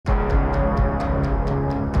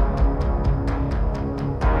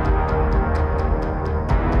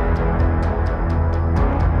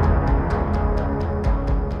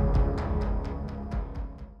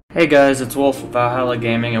Hey guys, it's Wolf with Valhalla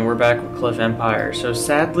Gaming and we're back with Cliff Empire. So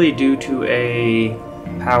sadly, due to a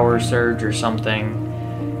power surge or something,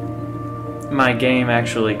 my game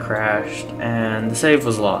actually crashed and the save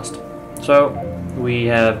was lost. So we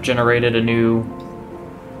have generated a new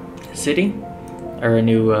city, or a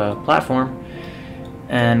new platform,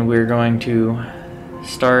 and we're going to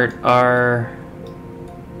start our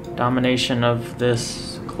domination of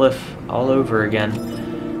this cliff all over again.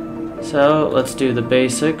 So let's do the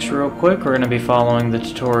basics real quick. We're going to be following the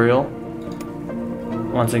tutorial.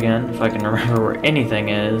 Once again, if I can remember where anything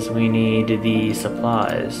is, we need the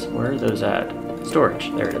supplies. Where are those at? Storage.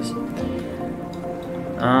 There it is.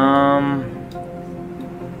 I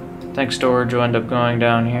think storage will end up going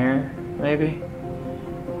down here, maybe?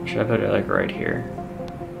 Should I put it like right here?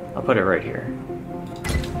 I'll put it right here.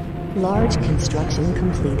 Large construction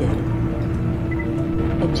completed.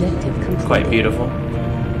 Objective completed. Quite beautiful.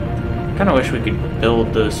 I kind of wish we could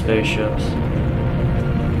build those spaceships.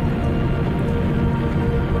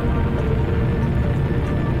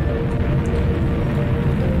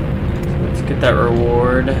 Let's get that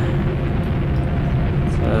reward.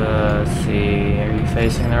 Let's see, are you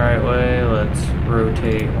facing the right way? Let's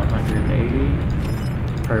rotate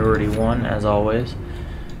 180. Priority 1, as always.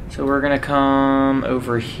 So we're going to come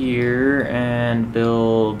over here and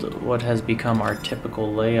build what has become our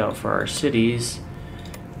typical layout for our cities.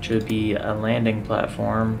 Should be a landing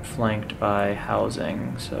platform flanked by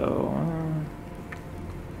housing. So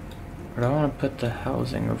where do I want to put the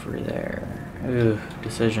housing? Over there? Ooh,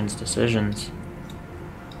 decisions.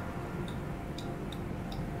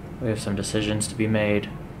 We have some decisions to be made.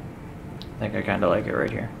 I think I kind of like it right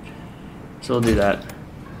here. So we'll do that.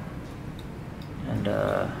 And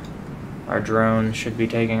our drone should be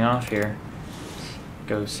taking off here.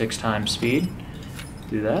 Go 6 times speed.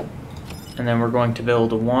 Do that. And then we're going to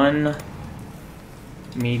build one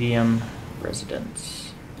medium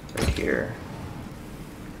residence right here.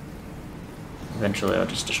 Eventually I'll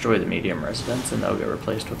just destroy the medium residence and they'll get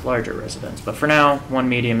replaced with larger residence. But for now, one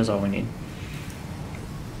medium is all we need.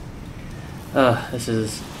 This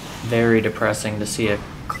is very depressing to see a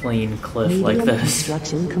clean cliff medium like this.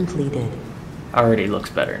 Construction completed. Already looks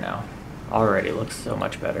better now. Already looks so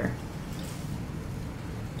much better.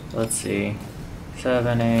 Let's see.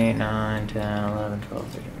 7, 8, 9, 10, 11, 12,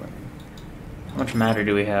 13, 14. How much matter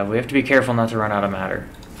do we have? We have to be careful not to run out of matter.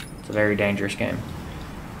 It's a very dangerous game.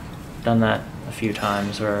 Done that a few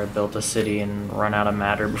times where I built a city and run out of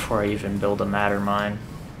matter before I even build a matter mine.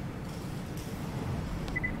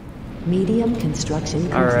 Medium construction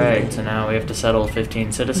completed. Alright, so now we have to settle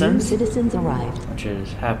 15 citizens. New citizens arrived. Which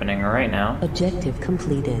is happening right now. Objective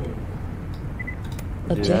completed.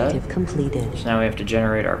 Objective completed. So now we have to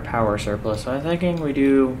generate our power surplus. So I'm thinking we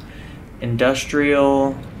do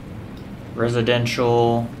industrial,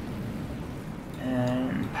 residential,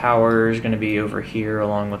 and power is going to be over here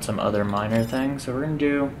along with some other minor things. So we're going to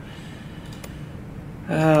do,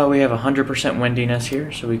 we have 100% windiness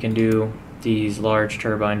here, so we can do these large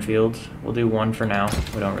turbine fields. We'll do one for now.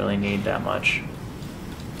 We don't really need that much.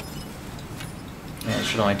 And it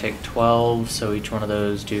should only take 12, so each one of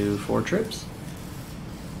those do 4 trips.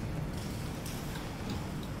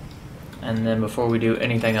 And then before we do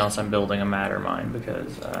anything else, I'm building a matter mine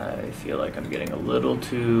because I feel like I'm getting a little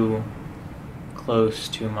too close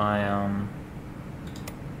to my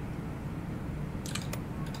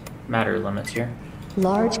matter limits here.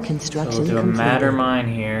 Large construction So we'll do a completed. matter mine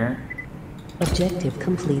here. Objective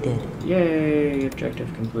completed. Yay,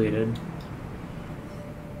 objective completed.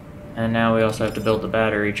 And now we also have to build the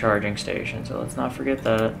battery charging station, so let's not forget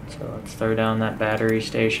that. So let's throw down that battery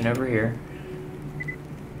station over here.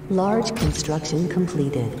 Large construction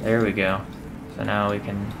completed. There we go. So now we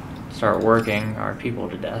can start working our people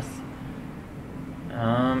to death.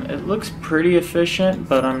 It looks pretty efficient,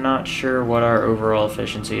 but I'm not sure what our overall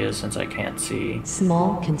efficiency is since I can't see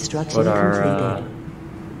Small construction what our completed.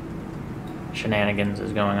 shenanigans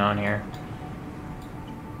is going on here.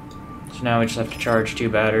 So now we just have to charge 2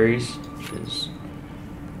 batteries, which is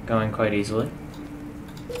going quite easily.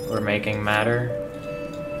 We're making matter.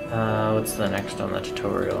 What's the next on the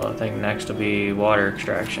tutorial? I think next will be water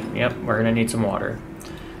extraction. Yep, we're gonna need some water.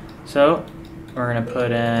 So, we're gonna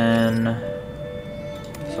put in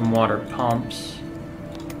some water pumps.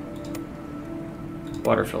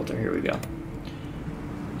 Water filter, here we go.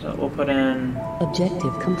 So we'll put in...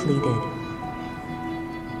 Objective completed.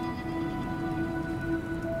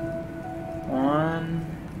 1.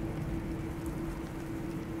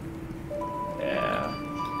 Yeah.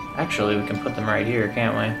 Actually, we can put them right here,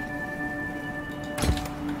 can't we?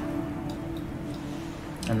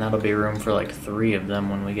 And that'll be room for like 3 of them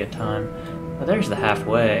when we get time. Oh, there's the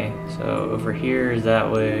halfway. So over here is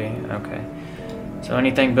that way. Okay. So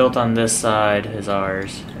anything built on this side is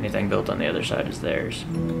ours. Anything built on the other side is theirs.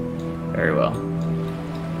 Very well.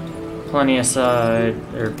 Plenty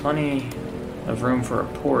of room for a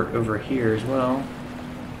port over here as well.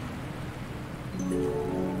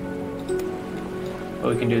 But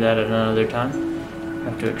we can do that at another time.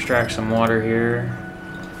 Have to extract some water here.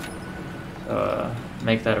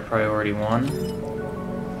 Make that a priority 1.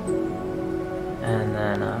 And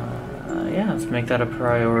then, yeah, let's make that a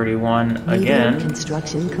priority 1 again.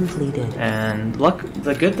 Construction completed. And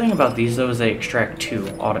the good thing about these though is they extract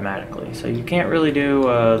 2 automatically. So you can't really do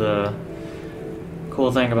the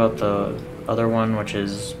cool thing about the other one, which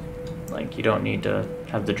is like you don't need to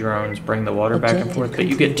have the drones bring the water back and forth, but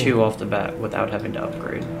you get 2 off the bat without having to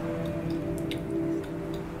upgrade.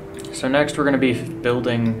 So next we're going to be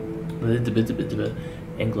building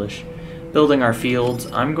building our fields.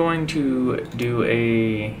 I'm going to do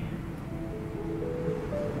a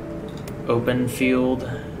open field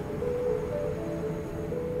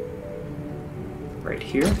right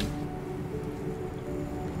here,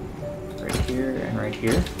 and right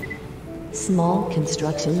here. Small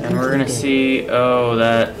construction completed. And we're gonna see, oh,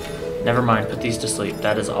 that, never mind, put these to sleep.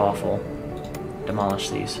 That is awful. Demolish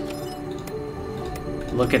these.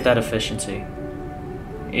 Look at that efficiency.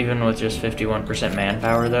 Even with just 51%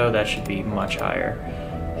 manpower though, that should be much higher.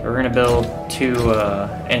 So we're gonna build 2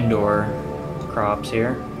 indoor crops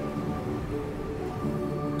here.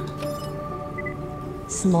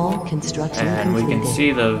 Small construction And completed. we can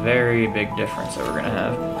see the very big difference that we're gonna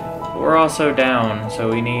have. But we're also down, so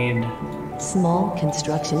we need Small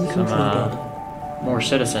construction some completed. more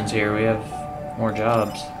citizens here. We have more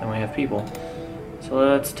jobs than we have people. So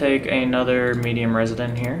let's take another medium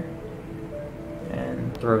resident here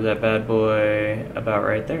and throw that bad boy about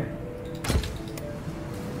right there.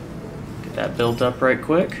 Get that built up right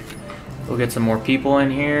quick. We'll get some more people in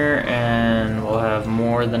here and we'll have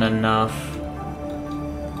more than enough.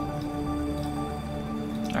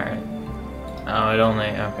 Alright. Oh, it only,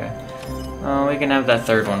 okay. We can have that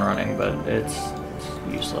third one running, but it's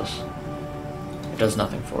useless. It does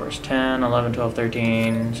nothing for us. 10, 11, 12,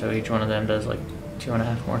 13, so each one of them does like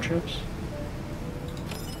 2.5 more trips.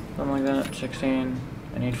 Something like that. 16.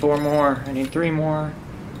 I need 4 more. I need 3 more.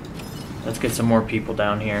 Let's get some more people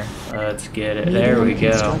down here. Let's get it. There we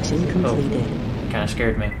go. Construction completed. Oh, kind of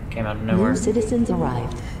scared me. Came out of nowhere. New citizens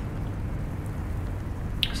arrived.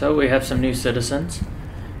 So we have some new citizens.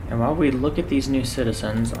 And while we look at these new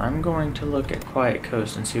citizens, I'm going to look at Quiet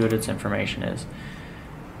Coast and see what its information is.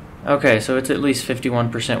 Okay, so it's at least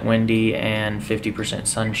 51% windy and 50%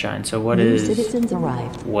 sunshine. So what is New citizens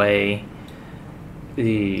arrived. way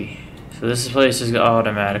the... So this place is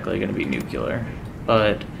automatically going to be nuclear.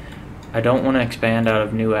 But I don't want to expand out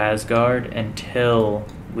of New Asgard until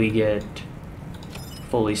we get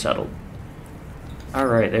fully settled.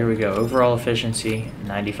 Alright, there we go. Overall efficiency,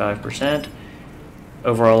 95%.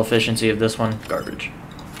 Overall efficiency of this one, garbage.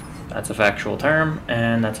 That's a factual term,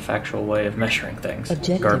 and that's a factual way of measuring things.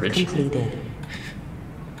 Objective Garbage. completed.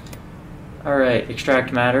 Alright,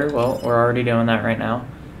 extract matter. Well, we're already doing that right now.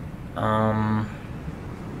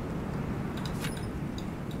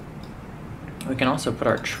 We can also put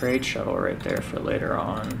our trade shuttle right there for later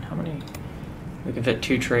on. How many? We can fit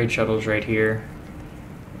 2 trade shuttles right here,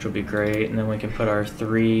 which will be great. And then we can put our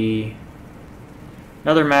 3...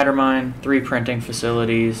 Another matter mine, 3 printing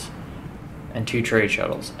facilities, and 2 trade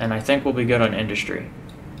shuttles. And I think we'll be good on industry.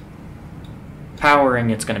 Powering,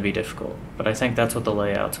 it's going to be difficult, but I think that's what the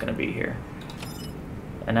layout's going to be here.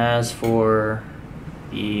 And as for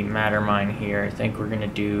the matter mine here, I think we're going to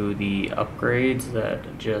do the upgrades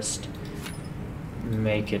that just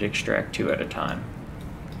make it extract 2 at a time.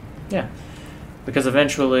 Yeah, because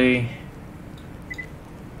eventually...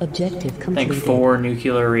 Objective I completed. think 4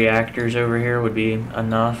 nuclear reactors over here would be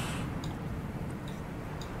enough.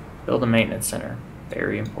 Build a maintenance center.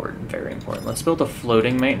 Very important, very important. Let's build a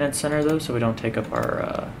floating maintenance center though, so we don't take up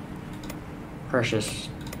our precious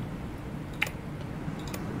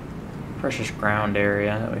ground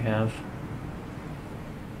area that we have.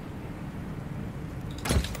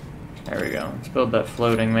 There we go. Let's build that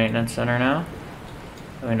floating maintenance center now.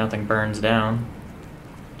 That way nothing burns down.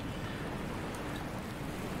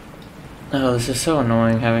 Oh, this is so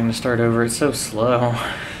annoying having to start over. It's so slow.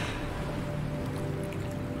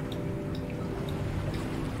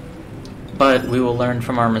 But we will learn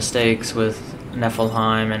from our mistakes with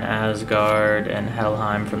Niflheim and Asgard and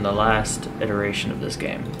Helheim from the last iteration of this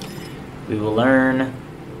game. We will learn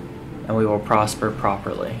and we will prosper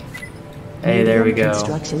properly. Hey, there we go.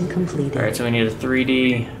 Construction completed. Alright, so we need a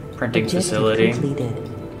 3D printing Objective facility. completed.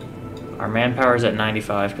 Our manpower is at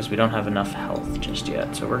 95 because we don't have enough health just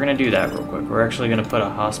yet. So we're going to do that real quick. We're actually going to put a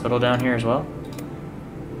hospital down here as well.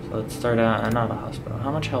 So let's start out, not a hospital.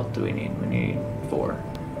 How much health do we need? We need 4.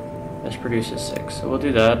 This produces 6. So we'll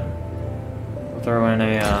do that. We'll throw in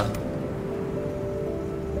a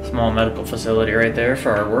small medical facility right there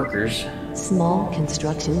for our workers. Small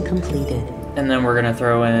construction completed. And then we're going to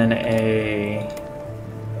throw in a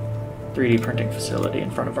 3D printing facility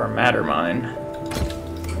in front of our matter mine.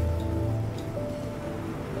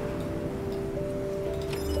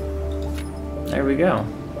 There we go.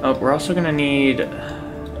 Oh, we're also going to need...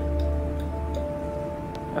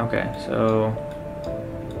 Okay, so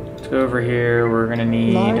let's go over here. We're going to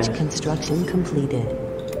need... Large construction completed.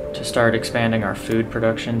 To start expanding our food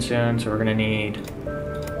production soon, so we're going to need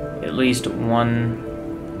at least one...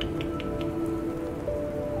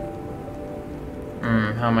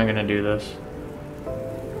 how am I going to do this?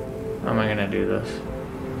 How am I going to do this?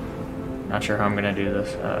 Not sure how I'm going to do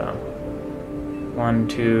this. 1,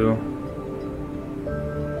 2...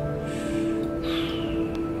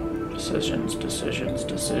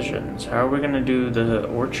 Decisions. How are we going to do the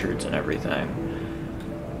orchards and everything?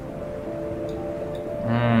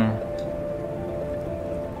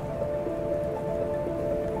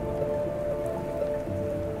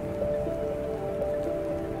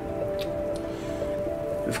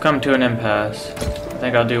 We've come to an impasse. I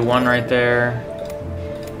think I'll do one right there,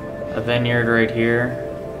 a vineyard right here,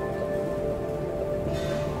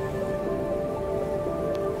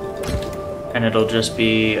 and it'll just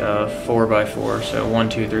be a 4x4, so 1,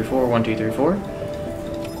 2, 3, 4, 1, 2, 3, 4.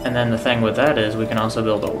 And then the thing with that is we can also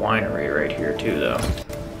build a winery right here too, though.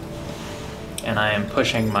 And I am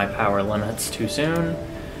pushing my power limits too soon.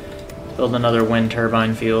 Build another wind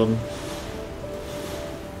turbine field.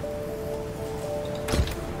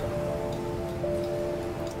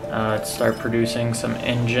 Let's start producing some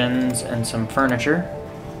engines and some furniture.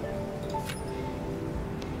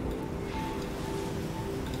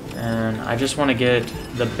 And I just want to get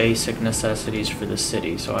the basic necessities for the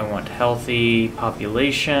city. So I want healthy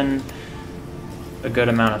population, a good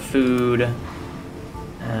amount of food,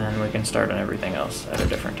 and we can start on everything else at a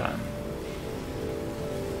different time.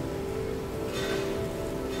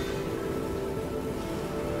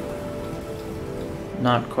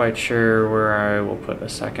 Not quite sure where I will put a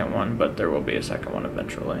second one, but there will be a second one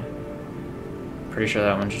eventually. Pretty sure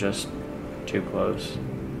that one's just too close.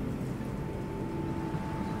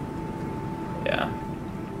 Yeah.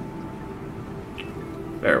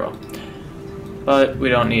 Very well. But we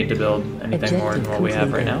don't need to build anything more than what we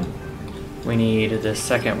have right now. We need this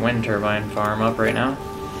second wind turbine farm up right now.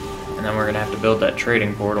 And then we're going to have to build that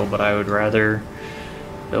trading portal, but I would rather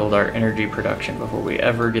build our energy production before we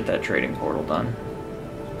ever get that trading portal done.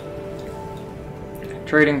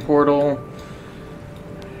 Trading portal,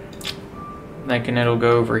 thinking it'll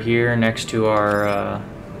go over here next to our,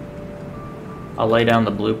 I'll lay down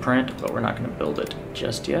the blueprint, but we're not going to build it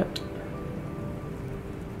just yet.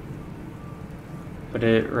 Put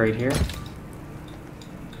it right here,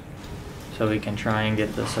 so we can try and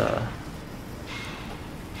get this,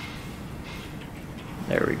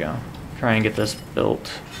 there we go, try and get this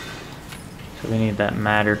built. So we need that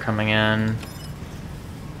matter coming in.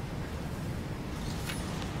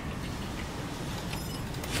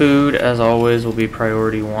 Food, as always, will be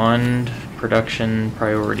priority 1, production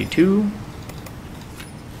priority 2.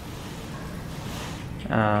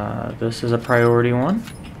 This is a priority 1.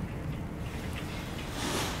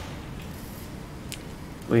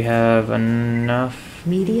 We have enough.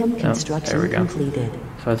 Medium construction there we go. Completed.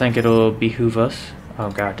 So I think it'll behoove us. Oh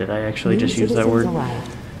god, did I actually just use that word?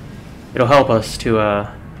 Arrived. It'll help us to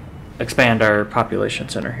expand our population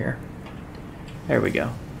center here. There we go.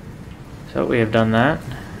 So we have done that.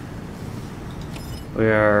 We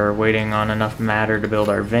are waiting on enough matter to build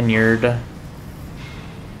our vineyard.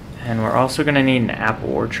 And we're also going to need an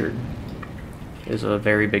apple orchard. It is a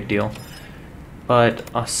very big deal. But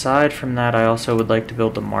aside from that, I also would like to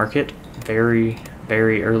build the market very,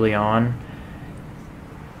 very early on.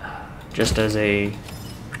 Just as a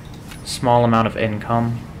small amount of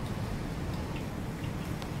income.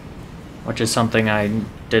 Which is something I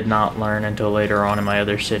did not learn until later on in my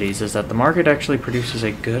other cities, is that the market actually produces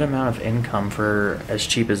a good amount of income for as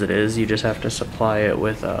cheap as it is. You just have to supply it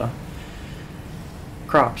with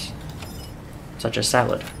crops, such as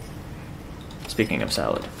salad. Speaking of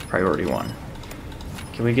salad, priority 1.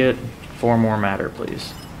 Can we get 4 more matter,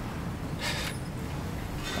 please?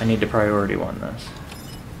 I need to priority 1 this.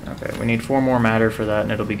 Okay, we need 4 more matter for that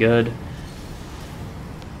and it'll be good.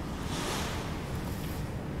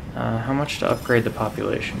 How much to upgrade the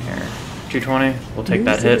population here? 220? We'll take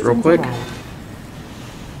that hit real quick.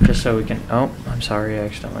 just so we can... Oh, I'm sorry, I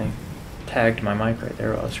accidentally tagged my mic right there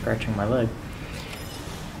while I was scratching my leg.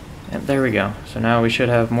 And there we go. So now we should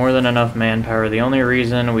have more than enough manpower. The only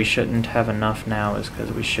reason we shouldn't have enough now is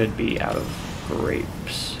because we should be out of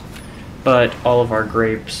grapes. But all of our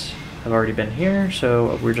grapes have already been here,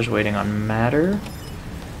 so we're just waiting on matter.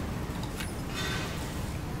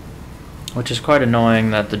 Which is quite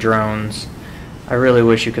annoying that the drones... I really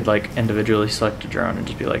wish you could like individually select a drone and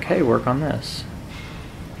just be like, hey, work on this.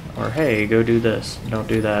 Or hey, go do this. Don't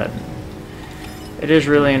do that. It is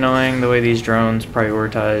really annoying the way these drones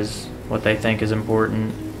prioritize what they think is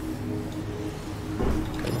important.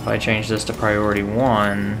 Because if I change this to priority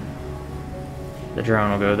 1, the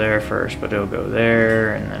drone will go there first, but it'll go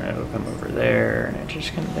there, and then it'll come over there, and it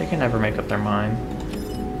just they can never make up their mind.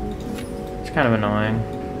 It's kind of annoying.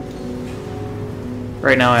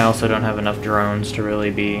 Right now I also don't have enough drones to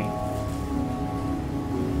really be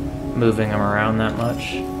moving them around that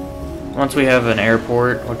much. Once we have an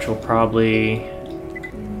airport, which will probably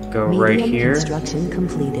go right here. Construction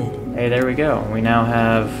completed. Hey, there we go. We now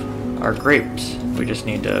have our grapes. We just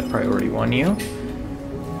need to priority 1 you.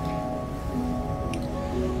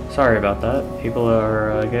 Sorry about that. People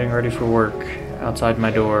are getting ready for work outside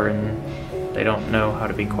my door and they don't know how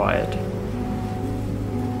to be quiet.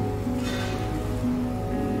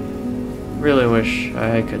 Really wish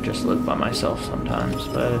I could just live by myself sometimes,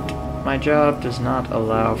 but my job does not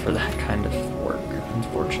allow for that kind of work,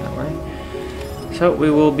 unfortunately. So we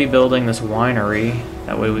will be building this winery.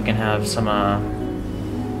 That way we can have some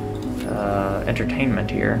entertainment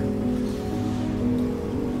here.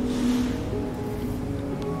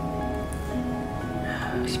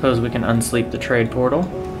 I suppose we can unsleep the trade portal.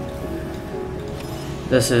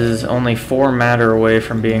 This is only 4 matter away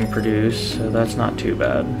from being produced, so that's not too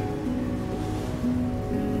bad.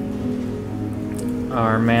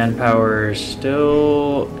 Our manpower is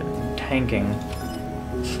still tanking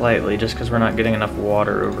slightly just because we're not getting enough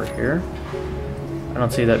water over here. I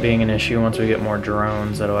don't see that being an issue once we get more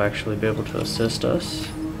drones that'll actually be able to assist us.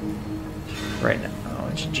 Right now,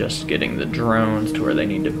 it's just getting the drones to where they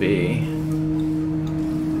need to be.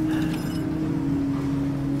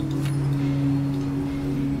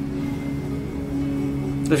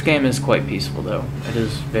 This game is quite peaceful though. It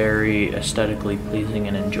is very aesthetically pleasing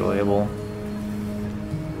and enjoyable.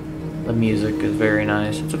 The music is very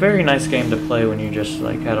nice. It's a very nice game to play when you just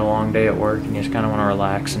like had a long day at work and you just kind of want to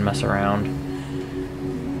relax and mess around.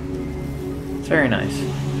 It's very nice.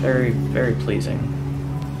 Very, very pleasing.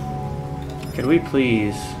 Could we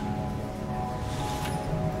please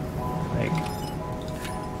like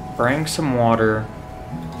bring some water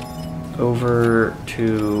over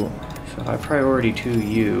to... So if I priority 2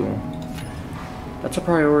 you, that's a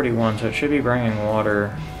priority 1, so it should be bringing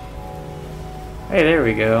water. Hey, there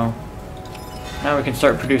we go. Now we can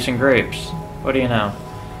start producing grapes. What do you know?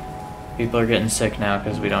 People are getting sick now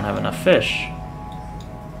because we don't have enough fish.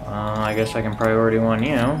 I guess I can priority 1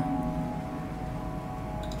 you.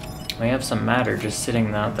 We have some matter just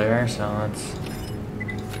sitting out there, so let's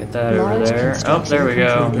get that over there. Oh, there we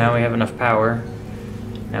go. Now we have enough power.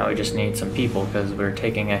 Now we just need some people because we're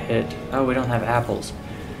taking a hit. Oh, we don't have apples.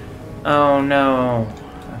 Oh no.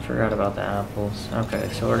 I forgot about the apples. Okay,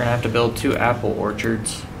 so we're gonna have to build 2 apple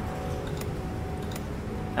orchards.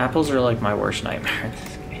 Apples are like my worst nightmare in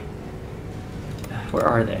this game. Where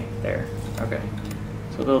are they? There. Okay.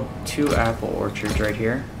 So we'll build 2 apple orchards right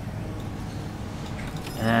here.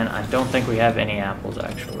 And I don't think we have any apples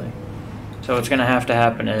actually. So what's gonna have to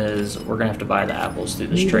happen is we're gonna have to buy the apples through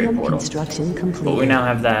this trade portal. But we now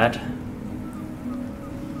have that,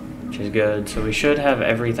 which is good. So we should have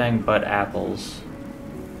everything but apples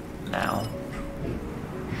now.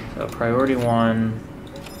 So priority 1,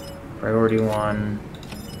 priority 1,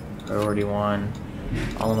 priority 1.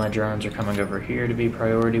 All of my drones are coming over here to be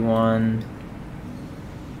priority 1.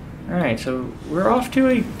 Alright, so we're off to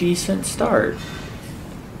a decent start.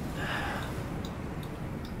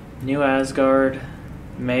 New Asgard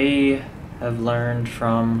may have learned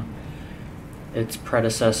from its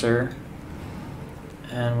predecessor,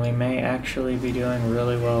 and we may actually be doing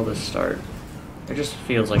really well this start. It just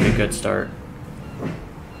feels like a good start.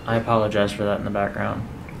 I apologize for that in the background.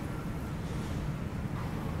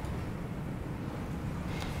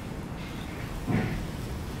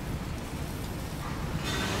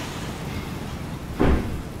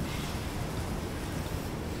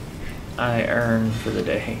 I earn for the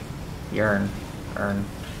day. Yearn. Earn.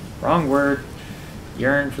 Wrong word.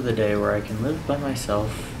 Yearn for the day where I can live by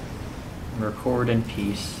myself and record in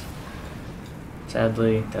peace.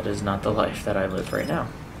 Sadly, that is not the life that I live right now.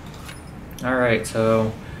 Alright,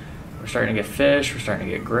 so we're starting to get fish, we're starting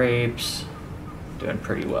to get grapes. Doing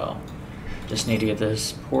pretty well. Just need to get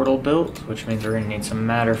this portal built, which means we're going to need some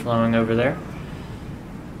matter flowing over there.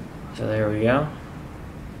 So there we go.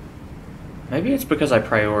 Maybe it's because I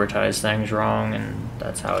prioritize things wrong and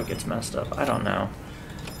that's how it gets messed up. I don't know.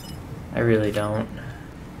 I really don't.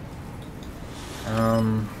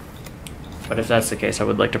 But if that's the case, I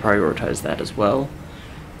would like to prioritize that as well,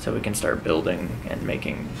 so we can start building and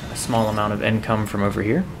making a small amount of income from over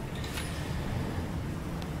here.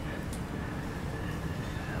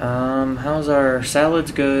 How's our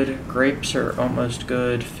salads? Good. Grapes are almost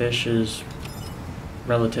good. Fish is,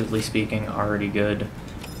 relatively speaking, already good.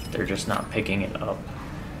 They're just not picking it up.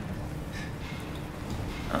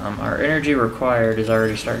 Our energy required is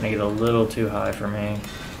already starting to get a little too high for me.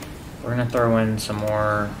 We're going to throw in some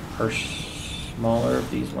more, or smaller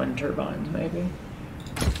of these wind turbines, maybe.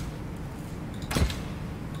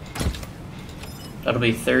 That'll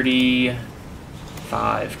be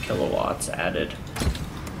 35 kilowatts added.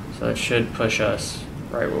 So that should push us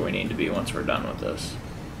right where we need to be once we're done with this.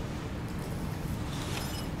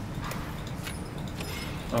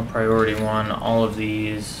 Oh, priority 1, all of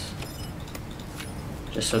these,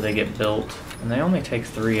 just so they get built. And they only take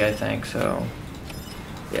 3, I think, so...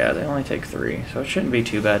 Yeah, they only take 3, so it shouldn't be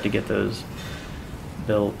too bad to get those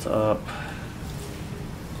built up.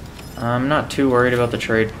 I'm not too worried about the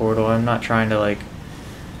trade portal. I'm not trying to, like,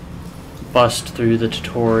 bust through the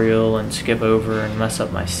tutorial and skip over and mess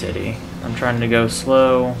up my city. I'm trying to go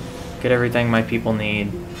slow, get everything my people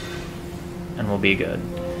need, and we'll be good.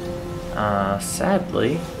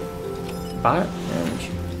 Sadly,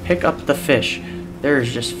 pick up the fish.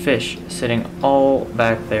 There's just fish sitting all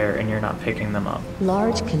back there and you're not picking them up.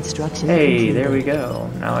 Large construction Hey, completed. there we go.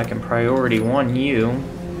 Now I can priority 1 you,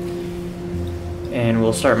 and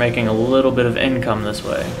we'll start making a little bit of income this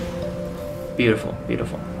way. Beautiful,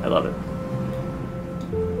 beautiful. I love it.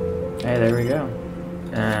 Hey, there we go.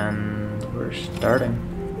 And we're starting.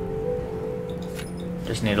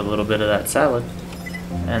 Just need a little bit of that salad.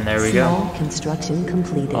 And there we Small go. construction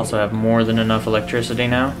completed. Also have more than enough electricity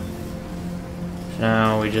now. So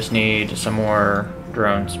now we just need some more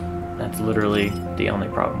drones. That's literally the only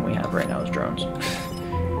problem we have right now is drones.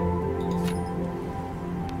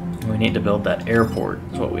 We need to build that airport,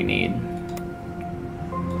 is what we need.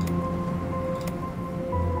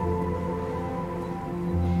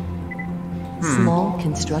 Small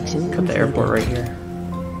construction Put completed. the airport right here.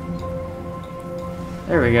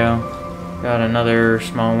 There we go. Got another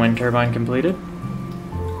small wind turbine completed.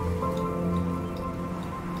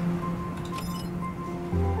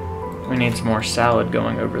 We need some more salad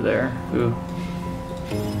going over there. Ooh.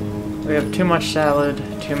 We have too much salad,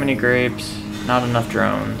 too many grapes, not enough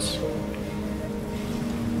drones.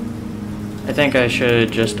 I think I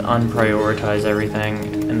should just unprioritize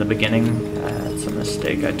everything in the beginning. That's a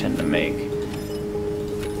mistake I tend to make.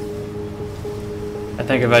 I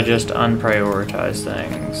think if I just unprioritize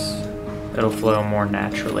things, it'll flow more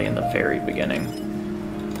naturally in the very beginning.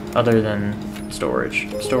 Other than storage.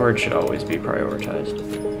 Storage should always be prioritized.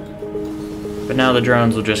 But now the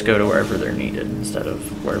drones will just go to wherever they're needed instead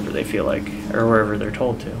of wherever they feel like, or wherever they're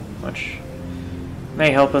told to, which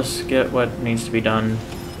may help us get what needs to be done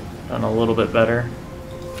a little bit better.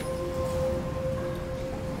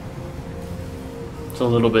 It's a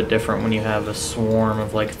little bit different when you have a swarm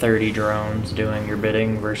of like 30 drones doing your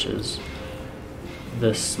bidding versus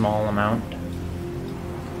this small amount.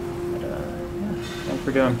 But, yeah, I think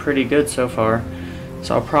we're doing pretty good so far.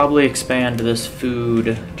 So I'll probably expand this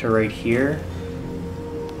food to right here.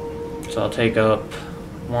 So I'll take up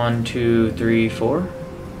 1, 2, 3, 4.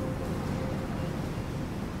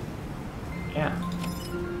 Yeah.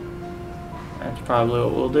 That's probably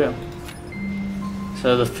what we'll do.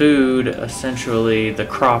 So the food, essentially, the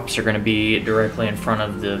crops are going to be directly in front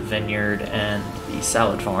of the vineyard and the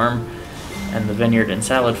salad farm. And the vineyard and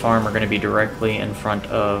salad farm are going to be directly in front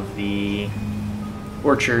of the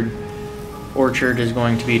orchard. Orchard is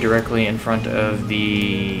going to be directly in front of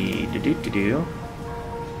the...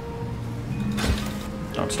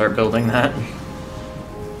 Don't start building that.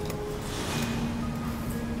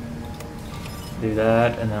 Do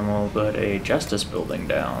that, and then we'll put a justice building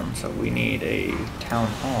down. So we need a town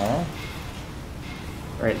hall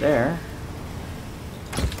right there.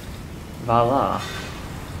 Voila.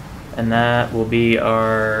 And that will be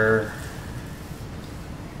our...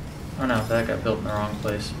 Oh no, that got built in the wrong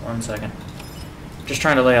place. 1 second. Just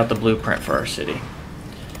trying to lay out the blueprint for our city.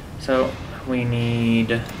 So we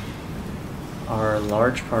need our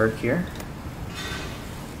large park here.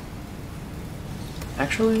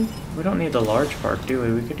 Actually, we don't need the large park, do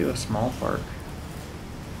we? We could do a small park.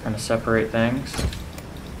 Kind of separate things.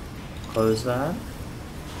 Close that.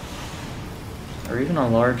 Or even a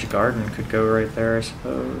large garden could go right there, I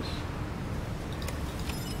suppose.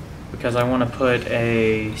 Because I want to put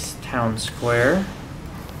a town square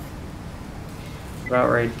about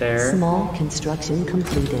right there. Small construction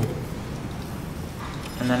completed.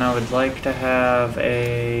 And then I would like to have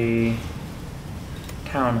a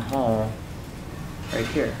town hall right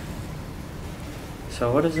here.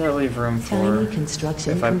 So what does that leave room for? Tiny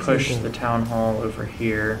construction If I push completed. the town hall over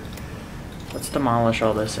here, let's demolish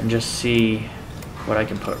all this and just see what I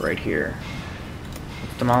can put right here.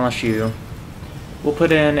 Let's demolish you. We'll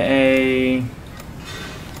put in a...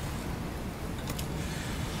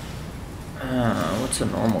 what's a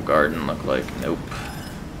normal garden look like? Nope.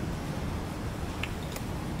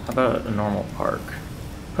 How about a normal park?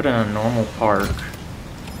 Put in a normal park.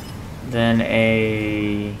 Then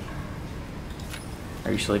a...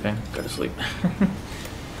 Are you sleeping? Go to sleep.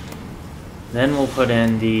 Then we'll put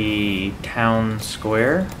in the town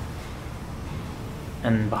square.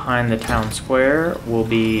 And behind the town square will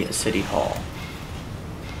be a city hall.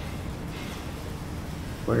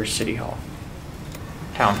 Where's City Hall?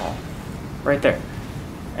 Town Hall. Right there.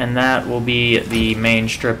 And that will be the main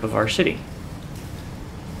strip of our city.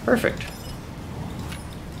 Perfect.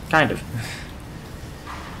 Kind of.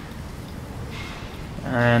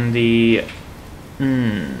 And the...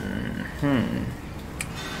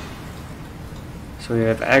 So we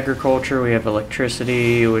have agriculture, we have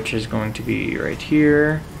electricity, which is going to be right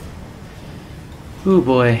here. Ooh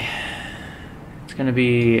boy. It's going to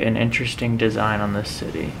be an interesting design on this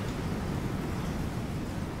city.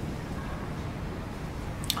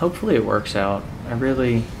 Hopefully it works out. I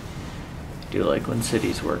really do like when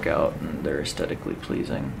cities work out and they're aesthetically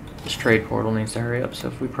pleasing. This trade portal needs to hurry up, so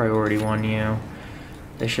if we priority 1 you,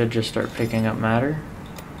 they should just start picking up matter.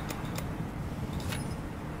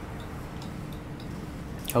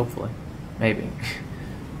 Hopefully. Maybe.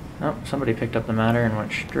 Oh, somebody picked up the matter and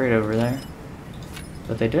went straight over there.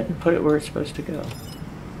 But they didn't put it where it's supposed to go.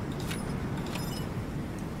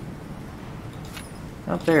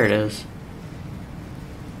 Oh, there it is.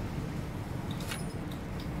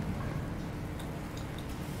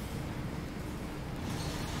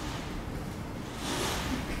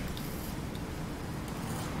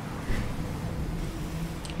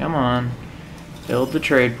 Come on. Build the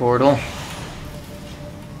trade portal.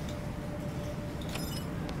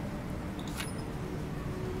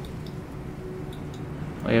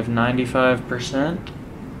 We have 95%.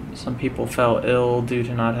 Some people fell ill due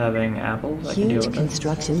to not having apples. I can deal Huge with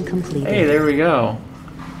construction completed. Hey, there we go.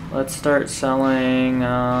 Let's start selling,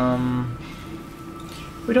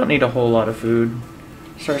 we don't need a whole lot of food.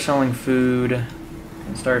 Start selling food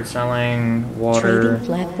and start selling water. Trading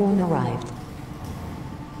platform arrived.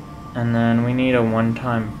 And then we need a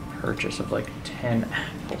one-time purchase of like 10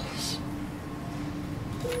 apples.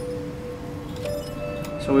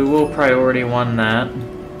 So we will priority 1 that.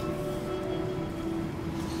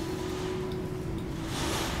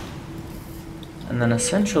 And then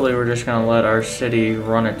essentially we're just going to let our city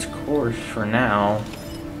run its course for now.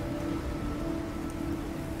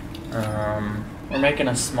 We're making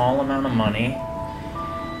a small amount of money,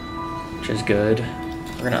 which is good.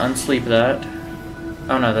 We're going to unsleep that.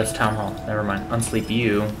 Oh no, that's Town Hall. Never mind. Unsleep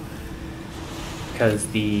you. Because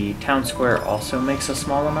the town square also makes a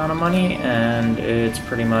small amount of money, and it's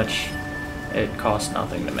pretty much, it costs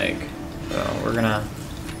nothing to make. So we're going to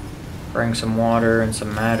bring some water and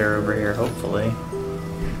some matter over here, hopefully.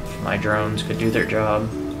 My drones could do their job.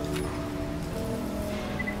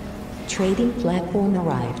 Trading platform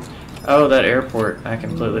arrived. Oh, that airport. I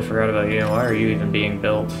completely forgot about you. Why are you even being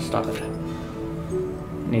built? Stop it.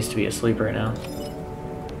 It needs to be asleep right now.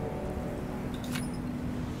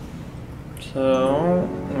 So,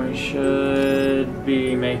 we should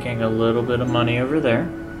be making a little bit of money over there.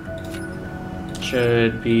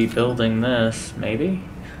 Should be building this, maybe?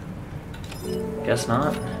 Guess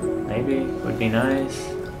not. Maybe. Would be nice.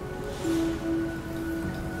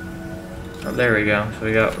 Oh, there we go. So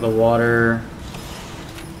we got the water,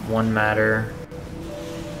 1 matter.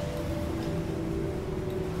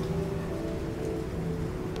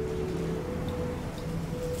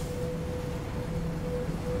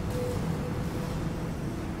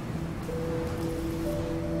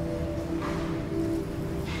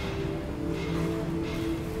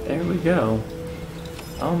 There we go.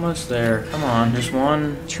 Almost there. Come on, just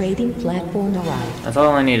 1. Trading platform arrived. That's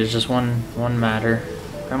all I need is just one matter.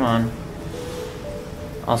 Come on.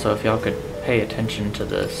 Also, if y'all could pay attention to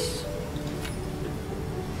this.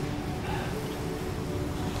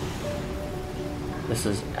 This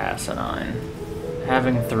is asinine.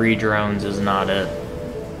 Having 3 drones is not it.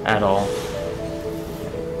 At all.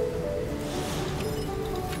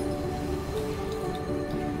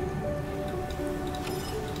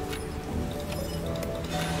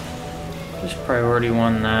 Just priority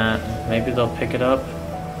 1 that. Maybe they'll pick it up.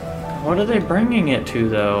 What are they bringing it to,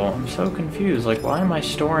 though? I'm so confused. Like, why am I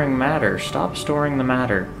storing matter? Stop storing the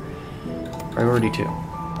matter. Priority 2.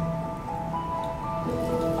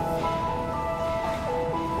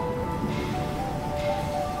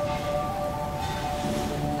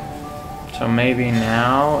 So maybe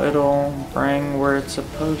now it'll bring where it's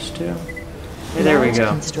supposed to. Hey, there we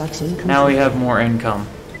go. Now we have more income.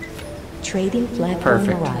 Trading platform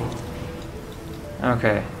Perfect. arrived.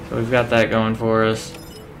 Okay, so we've got that going for us.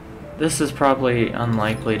 This is probably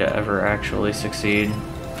unlikely to ever actually succeed.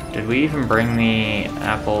 Did we even bring the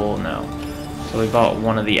apple? No. So we bought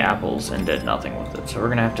one of the apples and did nothing with it. So we're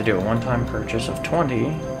gonna have to do a one-time purchase of 20,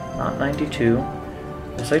 not 92.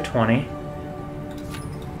 We'll say 20.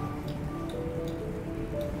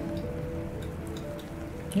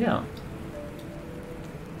 Yeah.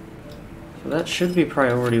 So that should be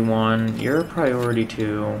priority 1. You're priority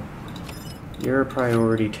 2. You're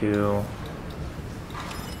priority 2.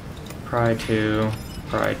 Pri 2.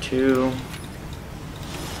 Pri 2.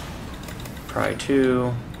 Pri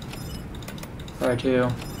 2. Pri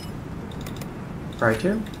 2. Pri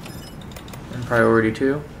 2. And priority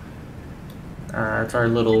 2. That's our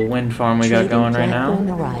little wind farm we got going right now.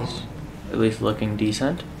 At least looking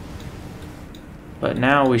decent. But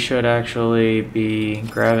now we should actually be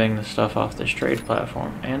grabbing the stuff off this trade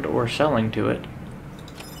platform and or selling to it.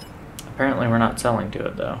 Apparently we're not selling to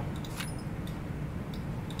it though.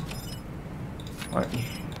 What?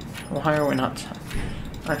 Why are we not selling?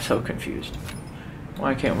 I'm so confused.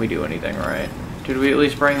 Why can't we do anything right? Did we at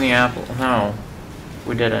least bring the apple? No,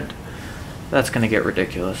 we didn't. That's gonna get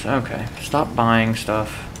ridiculous. Okay, stop buying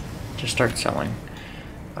stuff. Just start selling.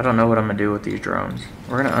 I don't know what I'm gonna do with these drones.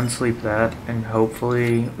 We're gonna unsleep that, and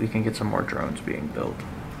hopefully we can get some more drones being built.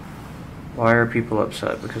 Why are people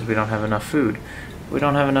upset? Because we don't have enough food. We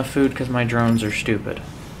don't have enough food because my drones are stupid.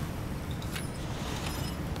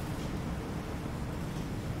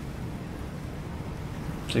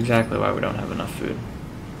 That's exactly why we don't have enough food.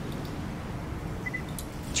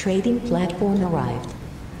 Trading platform arrived.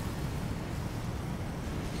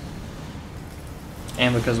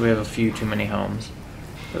 And because we have a few too many homes.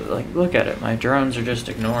 But like, look at it. My drones are just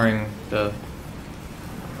ignoring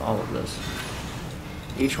all of this.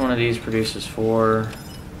 Each one of these produces 4.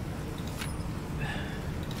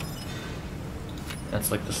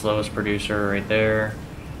 That's like the slowest producer right there.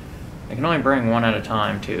 I can only bring 1 at a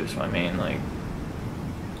time too, so I mean, like,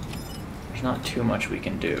 there's not too much we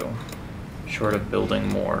can do short of building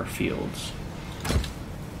more fields.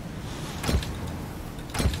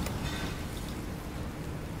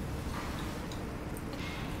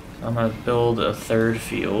 I'm going to build a 3rd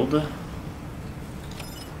field and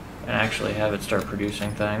actually have it start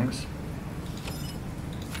producing things.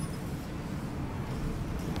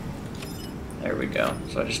 There we go.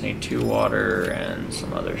 So I just need 2 water and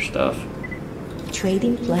some other stuff.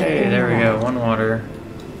 Trading platform. Hey, there we go. 1 water.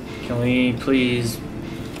 Can we please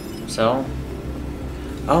sell?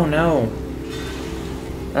 Oh no!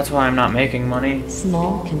 That's why I'm not making money.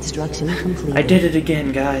 Small construction completed. I did it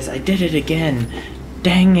again, guys. I did it again.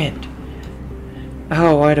 Dang it.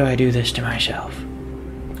 Oh, why do I do this to myself?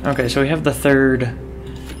 Okay, so we have the 3rd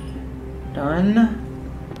done.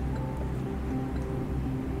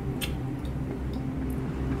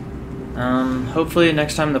 Hopefully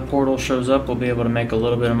next time the portal shows up, we'll be able to make a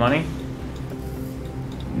little bit of money.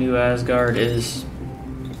 New Asgard is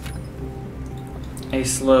a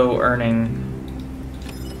slow earning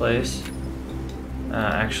place.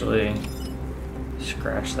 Actually,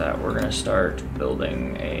 scratch that. We're gonna start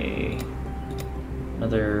building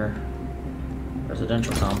another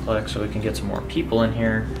residential complex so we can get some more people in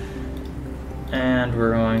here. And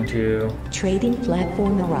we're going to trading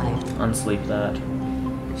platform arrived. Unsleep that.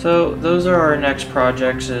 So those are our next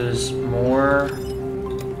projects, is more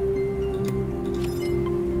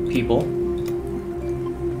people.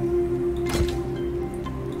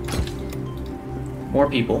 More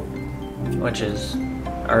people, which is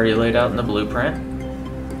already laid out in the blueprint.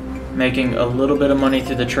 Making a little bit of money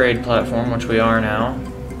through the trade platform, which we are now.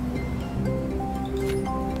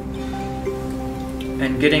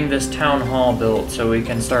 And getting this town hall built so we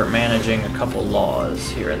can start managing a couple laws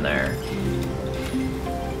here and there.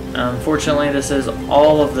 Unfortunately, this is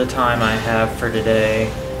all of the time I have for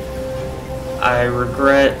today. I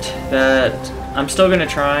regret that. I'm still going to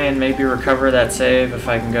try and maybe recover that save if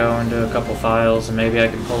I can go into a couple files and maybe I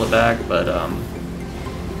can pull it back, but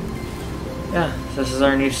yeah, this is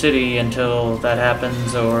our new city until that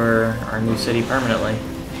happens, or our new city permanently.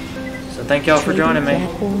 So thank y'all for joining me,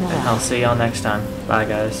 and I'll see y'all next time. Bye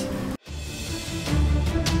guys.